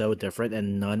were so different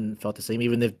and none felt the same,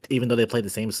 even though they played the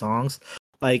same songs.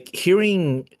 Like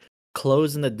hearing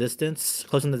Close in the Distance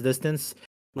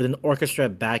with an orchestra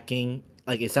backing,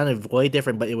 like it sounded way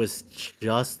different, but it was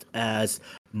just as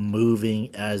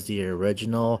moving as the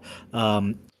original.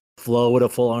 Flow with a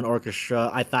full on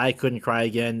orchestra. I thought I couldn't cry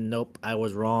again. Nope, I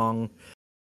was wrong.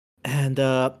 And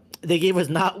they gave us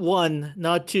not one,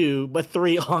 not two, but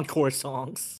three encore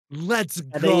songs. Let's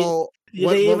And they go. they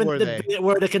What even were did the they? bit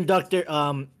where the conductor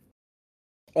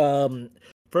Um,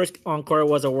 First encore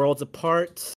was a Worlds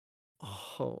Apart,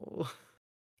 Oh.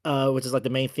 which is like the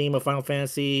main theme of Final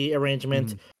Fantasy arrangement.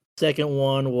 Mhm. Second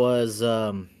one was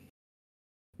End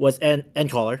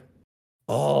Caller. Mhm.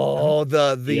 Oh, Yeah,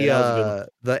 that was a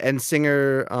good one. the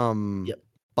Singer Yep.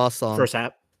 boss song. First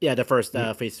half. Yeah, the first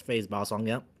Ye phase boss song.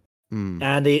 Yep. mm.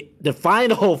 And the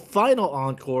final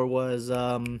encore was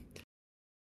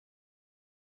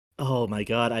oh my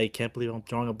god, I can't believe I'm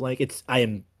drawing a blank. I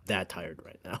am that tired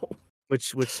right now.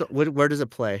 Where does it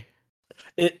play?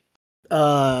 It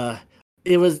uh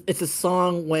it's a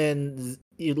song when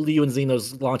Leo and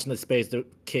Xenos launch into space to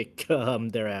kick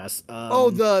their ass. Oh,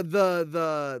 the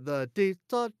dee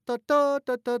da da da da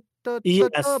da da da Yes,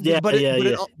 da, yeah, yeah,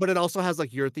 yeah. but it also has,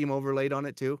 like, your theme overlaid on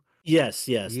it too? Yes,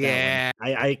 that one. Yeah.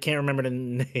 I can't remember the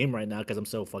name right now because I'm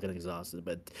so fucking exhausted,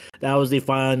 but that was the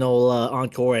final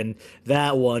encore, and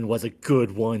that one was a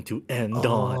good one to end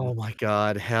Oh on. my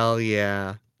god, hell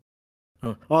yeah.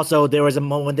 Also, there was a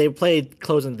moment when they played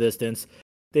Close in the Distance.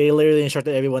 They literally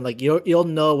instructed everyone like you'll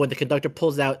know when the conductor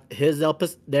pulls out his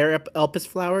Elpis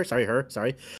flower. Sorry,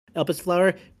 Elpis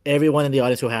flower. Everyone in the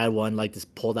audience who had one like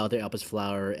just pulled out their Elpis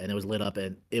flower and it was lit up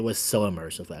and it was so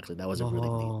immersive. Actually, that was a really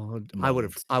neat Oh, moment.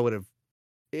 I would've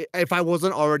if I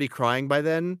wasn't already crying by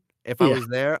then, if I Yeah. was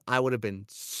there, I would have been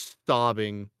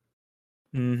sobbing.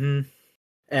 Mm-hmm.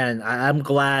 And I'm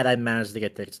glad I managed to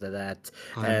get tickets to that.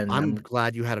 And I'm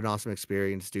glad you had an awesome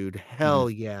experience, dude. mhm, Hell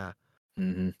yeah.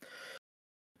 mhm.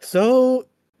 So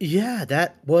yeah,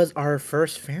 that was our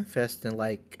first fan fest in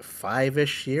like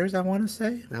 5-ish years, I want to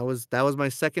say. That was my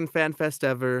second fan fest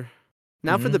ever.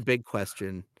 Now for the Hmm. big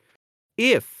question.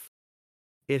 If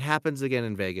it happens again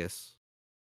in Vegas,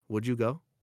 would you go?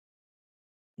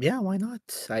 Yeah, why not?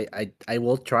 I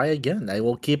will try again. I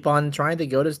will keep on trying to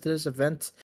go to this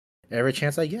event every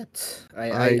chance I get.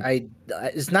 I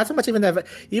It's not so much even that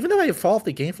even though I fall off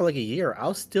the game for like a year,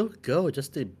 I'll still go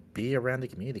just to be around the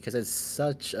community because it's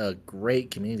such a great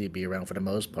community to be around for the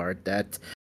most part that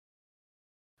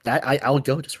I'll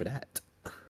go just for that.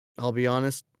 I'll be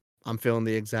honest, I'm feeling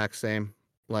the exact same.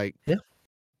 Like, Yeah.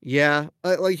 yeah,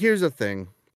 like here's the thing.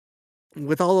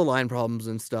 With all the line problems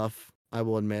and stuff, I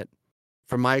will admit,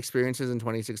 from my experiences in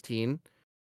 2016,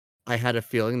 I had a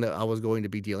feeling that I was going to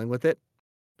be dealing with it.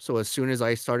 So as soon as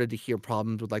I started to hear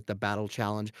problems with like the battle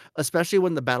challenge, especially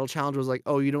when the battle challenge was like,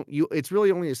 "Oh, you it's really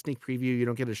only a sneak preview, you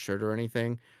don't get a shirt or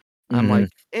anything." I'm Hmm. like,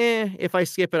 if I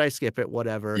skip it, I skip it,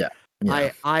 whatever." Yeah.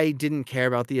 Yeah. I didn't care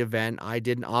about the event. I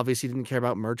didn't care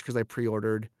about merch because I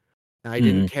pre-ordered. I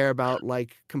didn't Hmm. care about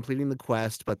like completing the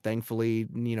quest, but thankfully,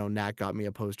 Nat got me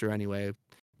a poster anyway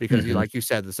because Hmm. like you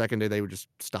said, the second day they were just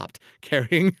stopped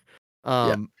caring.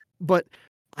 Yeah. But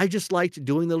I just liked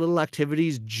doing the little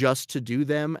activities just to do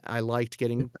them. I liked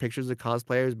getting pictures of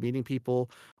cosplayers, meeting people,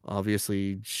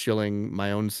 obviously shilling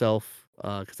my own self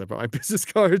because I brought my business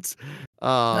cards.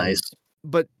 Um, Nice.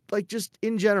 but like just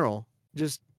in general,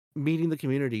 just meeting the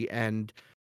community and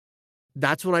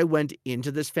that's what I went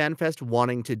into this fan fest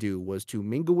wanting to do was to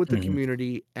mingle with the Hmm.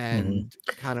 community Hmm. and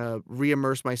kind of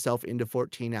re-immerse myself into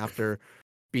 14 after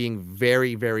being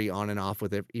very, very on and off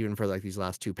with it, even for like these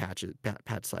last two patch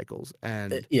cycles.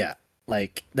 And Yeah.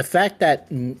 Like the fact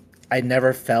that I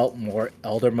never felt more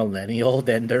elder millennial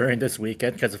than during this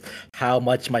weekend because of how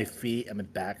much my feet and my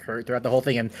back hurt throughout the whole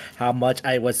thing and how much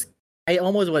I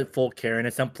almost went full Karen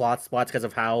in some plot spots because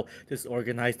of how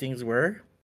disorganized things were.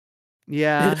 The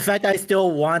yeah, fact that I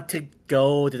still want to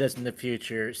go to this in the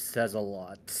future says a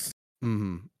lot.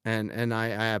 and I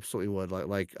absolutely would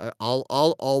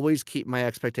I'll always keep my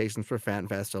expectations for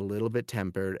FanFest a little bit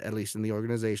tempered, at least in the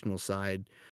organizational side.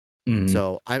 Hmm.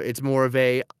 So it's more of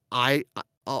a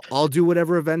I'll do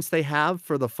whatever events they have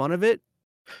for the fun of it,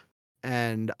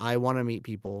 and I want to meet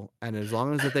people. And as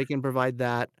long as that they can provide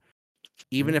that,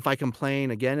 even if I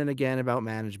complain again and again about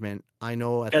management, I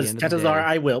know at the Because end of the chances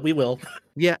are day, we will.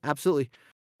 yeah, absolutely,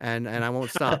 and I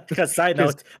won't stop Because side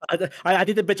because note, I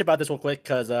need to bitch about this real quick.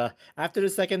 Because after the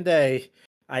second day,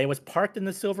 I was parked in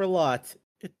the silver lot.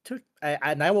 It took,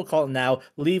 and I will call it now,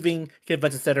 leaving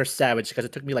convention center savage because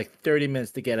it took me like 30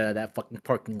 minutes to get out of that fucking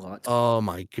parking lot. oh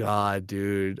my god,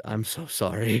 dude, I'm so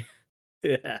sorry.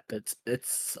 It happens.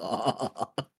 It's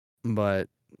But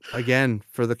again,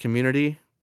 for the community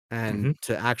and hmm.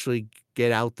 to actually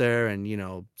get out there and,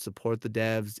 support the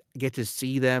devs, get to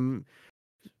see them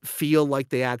feel like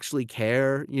they actually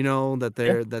care, Yeah.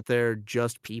 that they're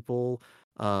just people.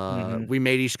 Hmm. We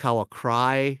made Ishikawa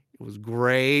cry. It was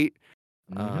great.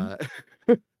 Hmm. Uh,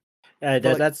 but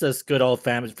like, That's just good old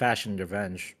fashioned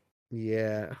revenge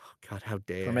yeah, oh God, how for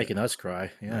dare making us cry.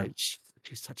 Yeah,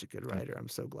 she's such a good writer. I'm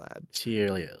so glad. she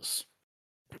really is.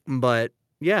 But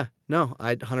Yeah, no,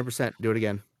 I'd 100% do it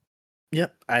again.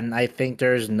 Yep, and I think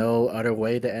there's no other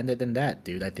way to end it than that,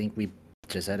 dude. I think we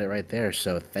just said it right there.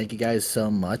 So thank you guys so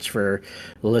much for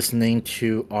listening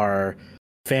to our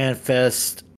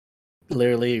FanFest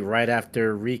literally right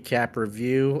after recap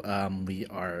review. We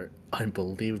are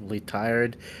unbelievably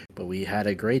tired, but we had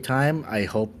a great time. I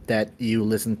hope that you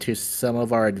listened to some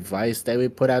of our advice that we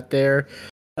put out there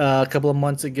a couple of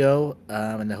months ago,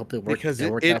 and I hope Because it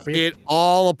it worked it, out for you. it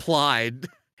all applied.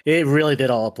 It really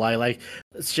did all apply. Like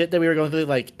shit that we were going through.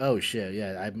 Like, oh shit,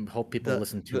 yeah. I hope people The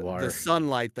listen the to the our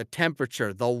sunlight, the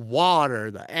temperature, the water,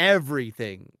 the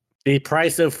everything. the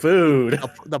price of food.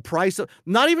 The price of,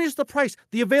 not even just the price,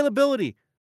 the availability.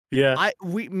 Yeah,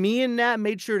 Me and Nat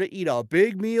made sure to eat a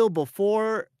big meal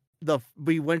before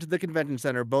we went to the convention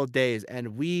center both days,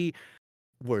 and we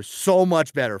were so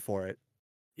much better for it.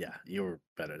 yeah. You were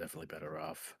better, definitely better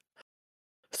off.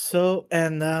 So,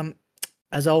 and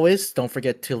as always, don't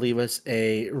forget to leave us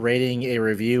a rating, a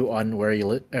review on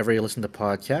wherever you listen to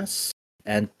podcasts,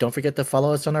 and don't forget to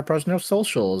follow us on our personal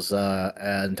socials.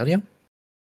 Antonio,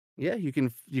 Yeah, you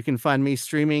can find me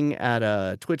streaming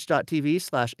at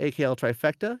twitch.tv/AKL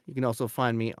Trifecta. You can also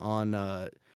find me on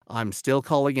I'm still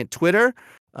calling it Twitter,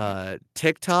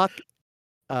 TikTok,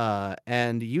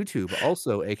 and YouTube,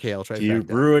 also AKL you Trifecta.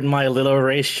 ruined my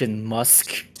alliteration,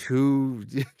 Musk. Too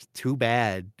too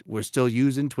bad. We're still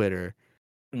using Twitter.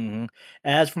 Hmm.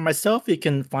 As for myself, you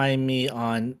can find me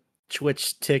on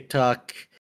Twitch, TikTok,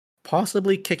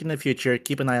 possibly Kick in the future.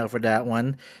 Keep an eye out for that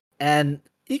one. And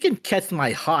you can catch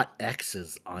my hot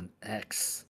X's on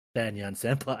X, Danyan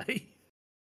Senpai.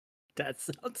 That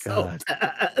sounds so God,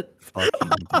 bad. fucking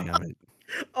damn it.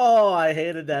 Oh, I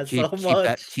hated that so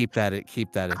much. Keep that.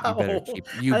 Ow. I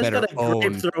just got a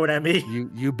grape thrown at me.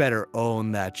 You better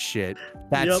own that shit.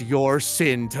 That's Yep. your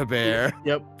sin to bear.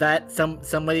 Yep. That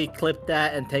somebody clip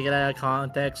that and take it out of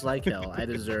context like hell. I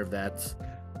deserve that.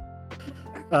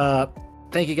 Uh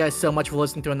thank you guys so much for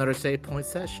listening to another Save Point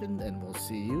session, and we'll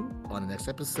see you on the next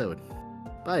episode.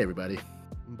 Bye everybody.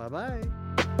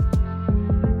 Bye-bye.